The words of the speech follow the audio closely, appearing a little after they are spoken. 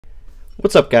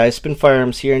What's up guys, Spin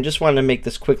Firearms here, and just wanted to make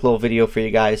this quick little video for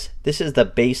you guys. This is the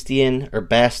Bastion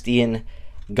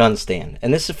Gun Stand,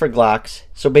 and this is for Glocks.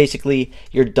 So basically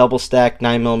your double stack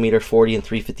 9mm 40 and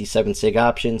 357 SIG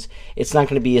options. It's not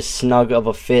going to be as snug of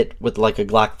a fit with like a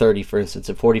Glock 30 for instance,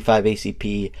 a 45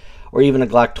 ACP, or even a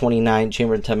Glock 29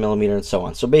 chambered 10mm and so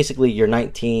on. So basically your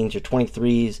 19s, your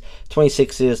 23s,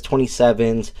 26s,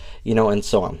 27s, and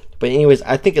so on. But anyways,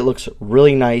 I think it looks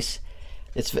really nice.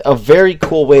 It's a very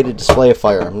cool way to display a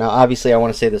firearm. Now, obviously, I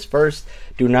want to say this first.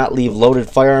 Do not leave loaded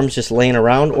firearms just laying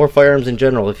around, or firearms in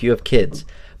general if you have kids.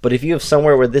 But if you have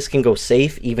somewhere where this can go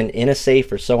safe, even in a safe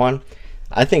or so on,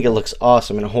 I think it looks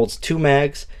awesome. And it holds 2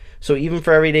 mags. So even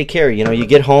for everyday carry, you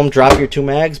get home, drop your 2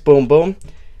 mags, boom, boom,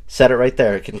 set it right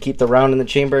there. It can keep the round in the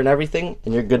chamber and everything,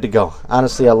 and you're good to go.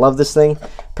 Honestly, I love this thing.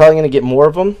 Probably going to get more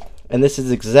of them. And this is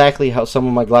exactly how some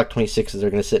of my Glock 26s are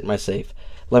going to sit in my safe.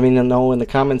 Let me know in the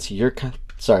comments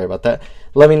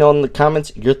Let me know in the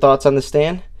comments your thoughts on the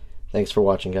stand. Thanks for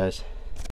watching, guys.